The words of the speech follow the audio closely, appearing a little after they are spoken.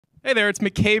Hey there, it's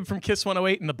McCabe from Kiss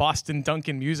 108 in the Boston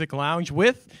Dunkin Music Lounge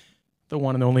with the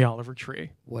one and only Oliver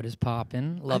Tree. What is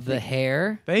poppin'? Love the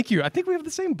hair. Thank you. I think we have the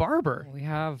same barber. We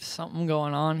have something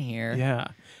going on here. Yeah.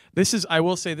 I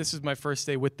will say this is my first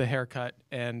day with the haircut,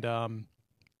 and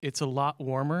it's a lot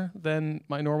warmer than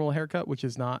my normal haircut, which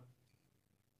is not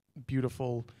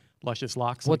beautiful, luscious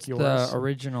locks What's like yours. the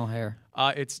original hair?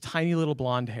 It's tiny little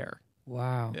blonde hair.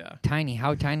 Wow. Yeah. Tiny.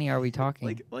 How tiny are we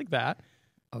talking? Like that.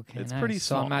 Okay, it's nice. pretty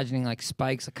So small. I'm imagining like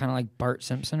spikes, kind of like Bart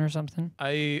Simpson or something.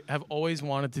 I have always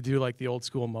wanted to do like the old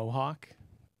school mohawk.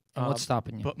 And what's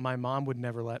stopping you? But my mom would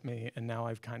never let me, and now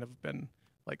I've kind of been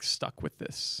like stuck with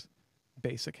this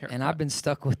basic haircut. And I've been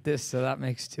stuck with this, so that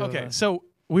makes two. Okay, so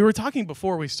we were talking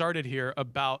before we started here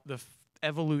about the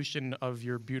evolution of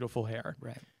your beautiful hair.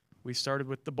 Right. We started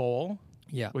with the bowl,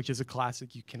 Yeah. which is a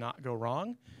classic. You cannot go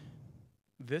wrong.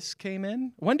 This came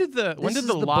in. When did the This is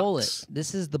the locks? bullet.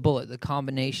 This is the bullet, the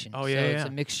combination. Oh, so yeah, it's yeah.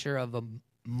 a mixture of a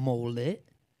mullet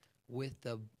with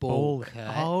the bowl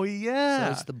cut. Oh yeah.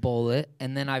 So it's the bullet,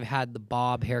 and then I've had the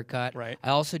bob haircut. Right. I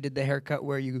also did the haircut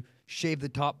where you shave the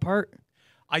top part.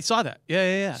 I saw that.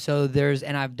 Yeah. So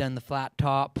and I've done the flat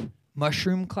top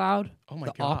mushroom cloud. Oh my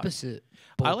the God. opposite.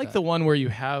 I bowl like cut. the one where you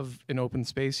have an open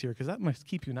space here because that must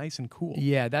keep you nice and cool.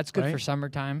 Yeah, that's good Right? for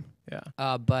summertime.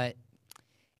 Yeah. But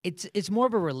it's more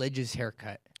of a religious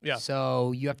haircut. Yeah.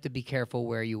 So you have to be careful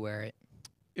where you wear it.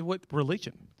 What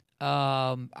religion?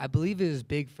 I believe it was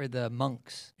big for the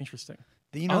monks. Interesting.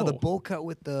 The Oh. bowl cut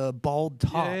with the bald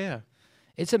top. Yeah.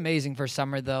 It's amazing for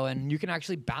summer though, and you can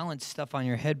actually balance stuff on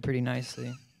your head pretty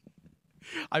nicely.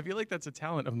 I feel like that's a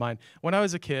talent of mine. When I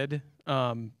was a kid,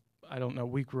 I don't know,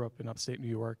 we grew up in upstate New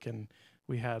York and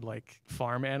we had like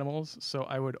farm animals, so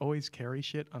I would always carry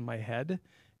shit on my head,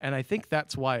 and I think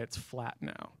that's why it's flat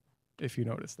now, if you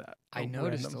notice that. I Oh,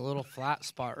 noticed random. a little flat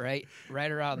spot right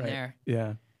around Right. there.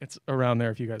 Yeah, it's around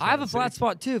there if you guys I have wanna a flat see.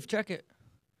 spot too. Check it.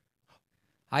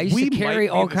 I used We to carry might be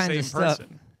all the kinds same of stuff.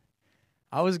 person.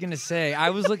 I was gonna say,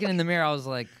 I was looking in the mirror. I was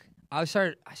like, I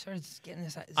started getting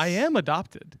this. I am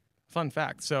adopted. Fun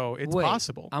fact. So it's Wait,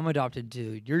 possible. I'm adopted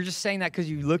too. You're just saying that because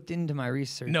you looked into my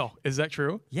research. No, is that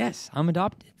true? Yes, I'm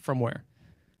adopted From where?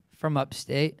 from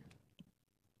upstate.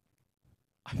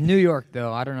 New York,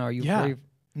 though. I don't know. Are you? Yeah.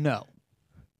 No.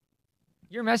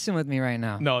 You're messing with me right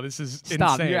now. No, this is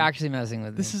Stop. insane. You're actually messing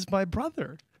with This me. is my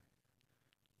brother.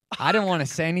 I didn't want to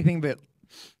say anything, but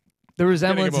the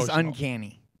resemblance is emotional.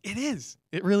 uncanny. It is.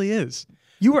 It really is.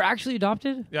 You were actually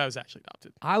adopted? Yeah, I was actually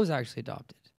adopted. I was actually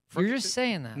adopted. You're just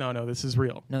saying that. No, this is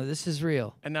real. No, this is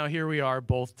real. And now here we are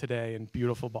both today in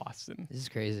beautiful Boston. This is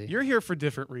crazy. You're here for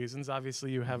different reasons.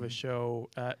 Obviously, you have a show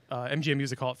at MGM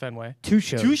Music Hall at Fenway. 2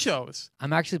 shows. 2 shows.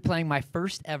 I'm actually playing my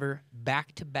first ever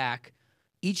back-to-back.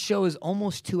 Each show is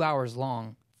almost 2 hours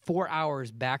long. 4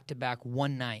 hours back-to-back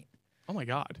one night. Oh, my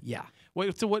God. Yeah.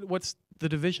 Wait, so what's the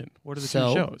division? What are the 2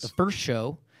 So shows? the first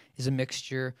show is a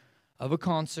mixture of a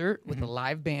concert with a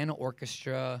live band,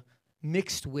 orchestra,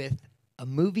 mixed with a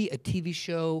movie, a TV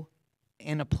show,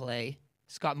 and a play.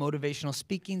 It's got motivational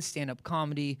speaking, stand-up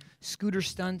comedy, scooter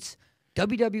stunts,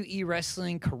 WWE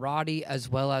wrestling, karate, as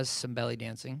well as some belly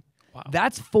dancing. Wow.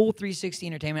 That's full 360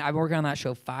 entertainment. I've been working on that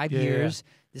show 5 Yeah, years.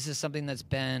 This is something that's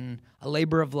been a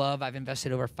labor of love. I've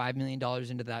invested over $5 million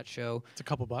into that show. It's a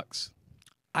couple bucks.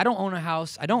 I don't own a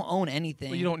house. I don't own anything.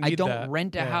 Well, you don't I need don't that.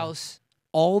 rent a Yeah. house.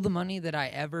 All the money that I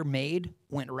ever made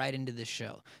went right into this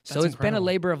show. So That's it's been a incredible.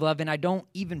 labor of love, and I don't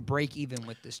even break even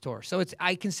with this tour. So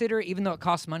I consider it, even though it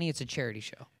costs money, it's a charity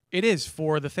show. It is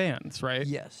for the fans, right?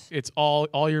 Yes. It's all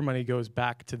your money goes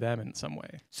back to them in some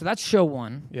way. So that's show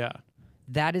one. Yeah.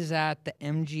 That is at the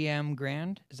MGM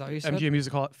Grand. Is that what you said? MGM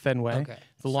Music Hall at Fenway. Okay.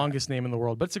 The longest name in the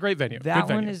world, but it's a great venue. That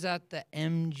Good one venue. is at the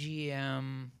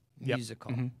MGM Yep. Music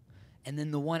Hall. Mhm. And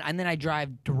then I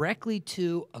drive directly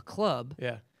to a club,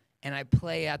 Yeah. and I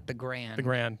play at the Grand. The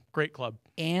Grand. Great club.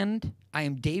 And I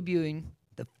am debuting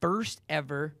the first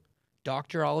ever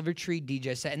Dr. Oliver Tree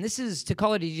DJ set. And this is, to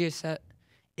call it a DJ set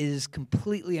is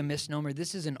completely a misnomer.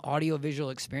 This is an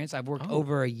audio-visual experience. I've worked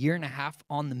over a year and a half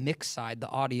on the mix side, the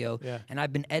audio, Yeah. and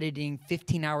I've been editing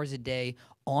 15 hours a day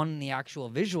on the actual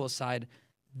visual side.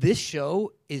 This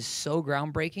show is so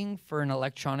groundbreaking for an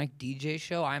electronic DJ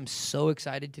show. I'm so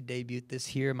excited to debut this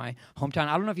here in my hometown.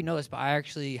 I don't know if you know this, but I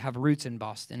actually have roots in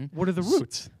Boston. What are the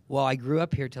roots? Well, I grew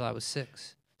up here till I was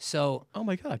 6. So, Oh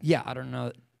my God. yeah, I don't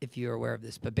know if you're aware of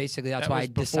this, but basically that's That why was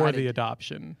I before decided. the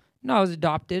adoption. No, I was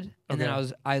adopted, and then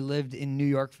Okay. I lived in New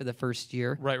York for the first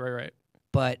year, Right.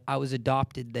 but I was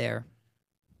adopted there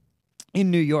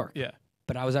in New York. Yeah.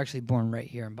 But I was actually born right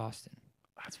here in Boston.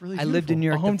 That's really I lived in New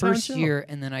beautiful. York A the hometown first show. year,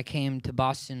 and then I came to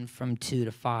Boston from 2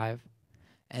 to 5,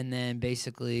 and then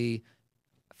basically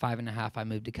 5.5, I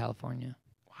moved to California.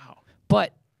 Wow.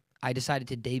 But I decided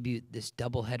to debut this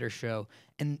doubleheader show,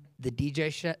 and the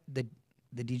DJ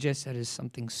set is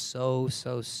something so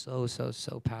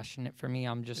passionate for me.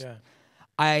 I'm just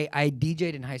I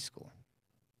DJ'd in high school.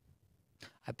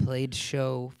 I played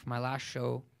show for my last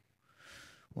show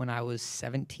when I was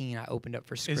 17. I opened up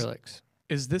for Skrillex.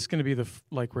 Is this going to be the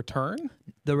return?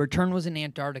 The return was in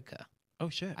Antarctica. Oh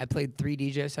shit! I played 3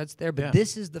 DJ sets there, but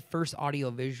this is the first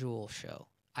audio-visual show.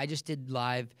 I just did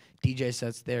live DJ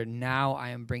sets there. Now I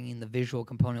am bringing the visual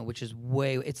component, which is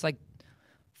it's like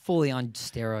fully on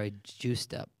steroids,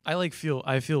 juiced up. I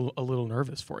feel a little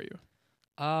nervous for you.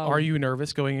 Are you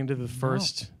nervous going into the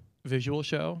first visual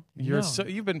show?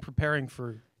 You've been preparing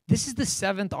for. This is the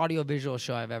 7th audio-visual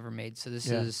show I've ever made, so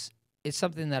it's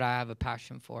something that I have a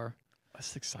passion for.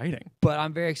 That's exciting. But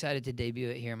I'm very excited to debut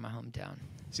it here in my hometown.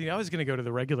 See, I was going to go to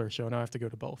the regular show. Now I have to go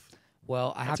to both.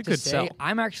 Well, I have to say,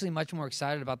 I'm actually much more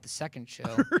excited about the second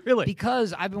show. Really?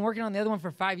 Because I've been working on the other one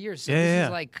for 5 years. So this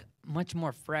is much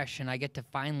more fresh, and I get to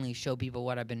finally show people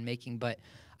what I've been making. But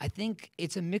I think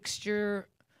it's a mixture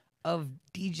of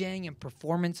DJing and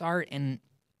performance art, and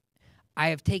I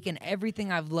have taken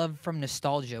everything I've loved from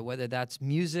nostalgia, whether that's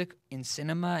music in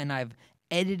cinema, and I've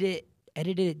edited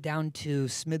it down to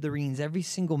smithereens. Every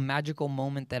single magical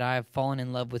moment that I have fallen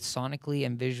in love with sonically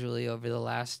and visually over the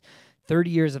last 30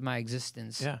 years of my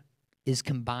existence is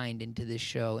combined into this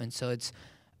show. And so it's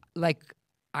like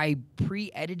I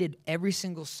pre-edited every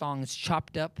single song. It's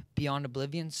chopped up beyond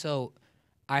oblivion. So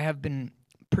I have been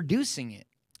producing it.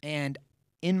 And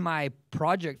in my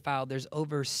project file, there's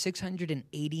over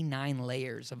 689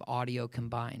 layers of audio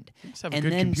combined. You just have a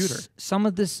good computer. Some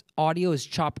of this audio is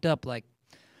chopped up like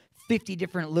 50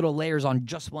 different little layers on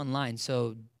just one line.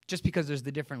 So just because there's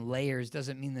the different layers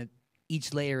doesn't mean that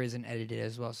each layer isn't edited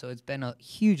as well. So it's been a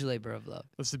huge labor of love.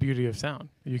 That's the beauty of sound.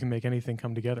 You can make anything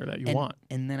come together that you want.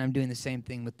 And then I'm doing the same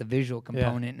thing with the visual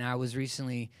component. And I was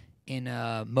recently in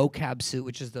a McCabe suit,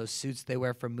 which is those suits they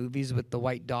wear for movies with the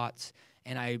white dots.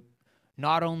 And I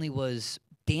not only was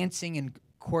dancing and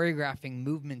choreographing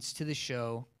movements to the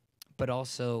show, but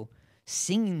also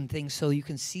singing things so you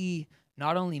can see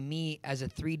not only me as a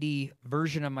 3D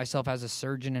version of myself as a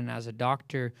surgeon and as a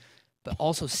doctor, but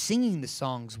also singing the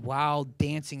songs while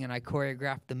dancing, and I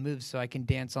choreographed the moves so I can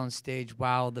dance on stage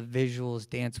while the visuals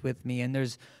dance with me. And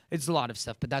it's a lot of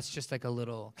stuff, but that's just like a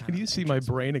little. Can you see my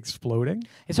brain exploding?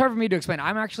 It's hard for me to explain.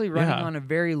 I'm actually running on a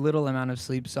very little amount of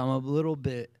sleep, so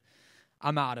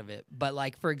I'm out of it. But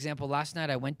like, for example, last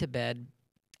night I went to bed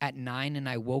at 9 and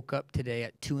I woke up today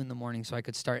at 2 in the morning so I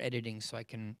could start editing so I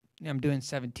can, I'm doing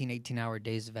 17, 18-hour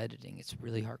days of editing. It's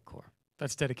really hardcore.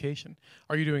 That's dedication.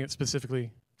 Are you doing it specifically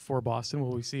for Boston?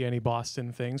 Will we see any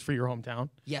Boston things for your hometown?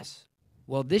 Yes.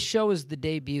 Well, this show is the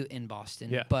debut in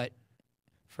Boston, but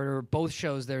for both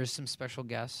shows, there's some special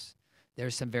guests.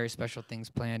 There's some very special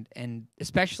things planned, and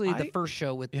especially the first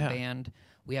show with the band,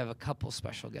 we have a couple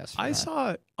special guests. I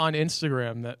saw on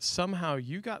Instagram that somehow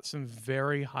you got some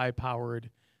very high-powered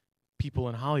people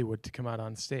in Hollywood to come out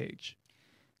on stage.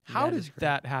 How did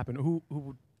that happen?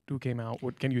 Who came out?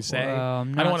 What can you say? Well,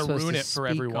 I don't want to ruin it for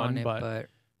everyone, but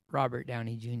Robert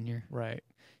Downey Jr. Right.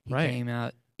 He came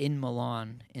out in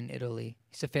Milan, in Italy.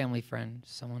 He's a family friend,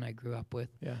 someone I grew up with.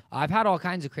 Yeah. I've had all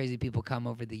kinds of crazy people come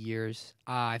over the years.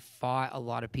 I fought a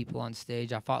lot of people on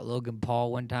stage. I fought Logan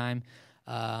Paul one time.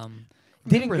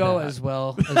 Didn't go as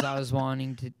well as I was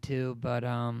wanting to, but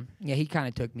he kind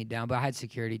of took me down. But I had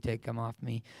security take him off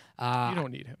me. You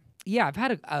don't need him. Yeah, I've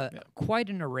had quite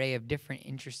an array of different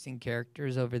interesting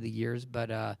characters over the years, but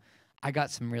I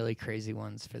got some really crazy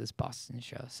ones for this Boston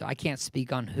show. So I can't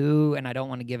speak on who, and I don't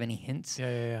want to give any hints.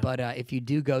 But if you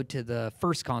do go to the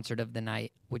first concert of the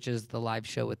night, which is the live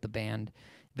show with the band,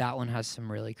 that one has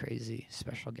some really crazy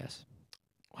special guests.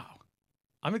 Wow.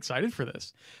 I'm excited for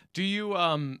this. Do you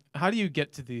how do you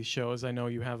get to these shows? I know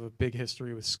you have a big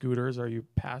history with scooters. Are you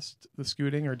past the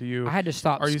scooting, or do you? I had to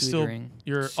stop. Are you scootering.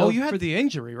 You had the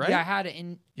injury, right? Yeah, I had it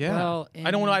in. Yeah. Well,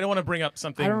 I don't want to bring up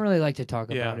something. I don't really like to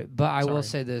talk about it, but I will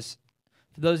say this: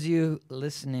 for those of you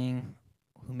listening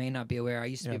who may not be aware, I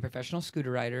used to be a professional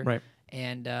scooter rider. Right.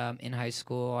 And in high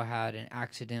school, I had an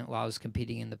accident while I was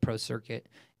competing in the pro circuit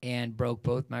and broke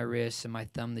both my wrists and my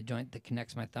thumb, the joint that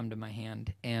connects my thumb to my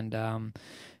hand. And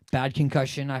bad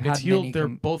concussion. I've had many. They're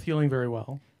both healing very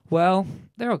well. Well,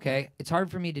 they're okay. It's hard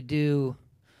for me to do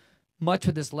much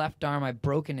with this left arm. I've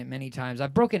broken it many times.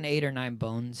 I've broken 8 or 9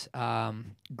 bones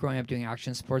growing up doing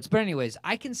action sports. But anyways,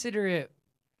 I consider it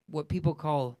what people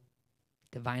call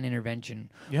divine intervention,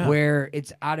 where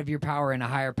it's out of your power and a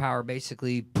higher power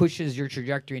basically pushes your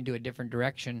trajectory into a different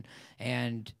direction.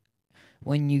 And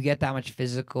when you get that much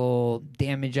physical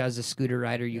damage as a scooter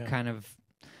rider, you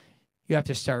you have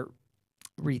to start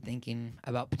rethinking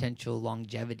about potential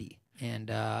longevity. And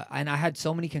I had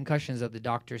so many concussions that the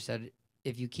doctor said,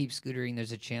 if you keep scootering,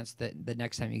 there's a chance that the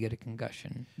next time you get a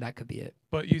concussion, that could be it.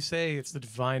 But you say it's the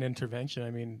divine intervention. I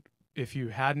mean, if you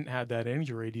hadn't had that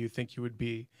injury, do you think you would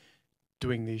be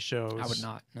doing these shows? I would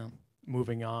not, no.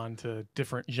 Moving on to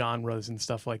different genres and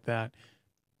stuff like that.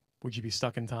 Would you be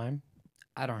stuck in time?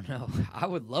 I don't know. I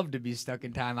would love to be stuck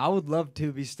in time. I would love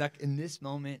to be stuck in this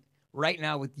moment right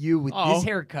now with you, with this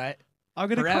haircut. I'm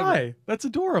going to cry. That's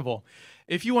adorable.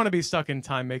 If you want to be stuck in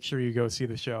time, make sure you go see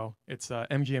the show. It's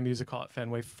MGM Music Hall at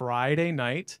Fenway Friday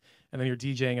night, and then you're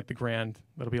DJing at the Grand.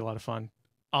 That'll be a lot of fun.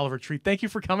 Oliver Treat, thank you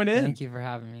for coming in. Thank you for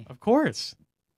having me. Of course.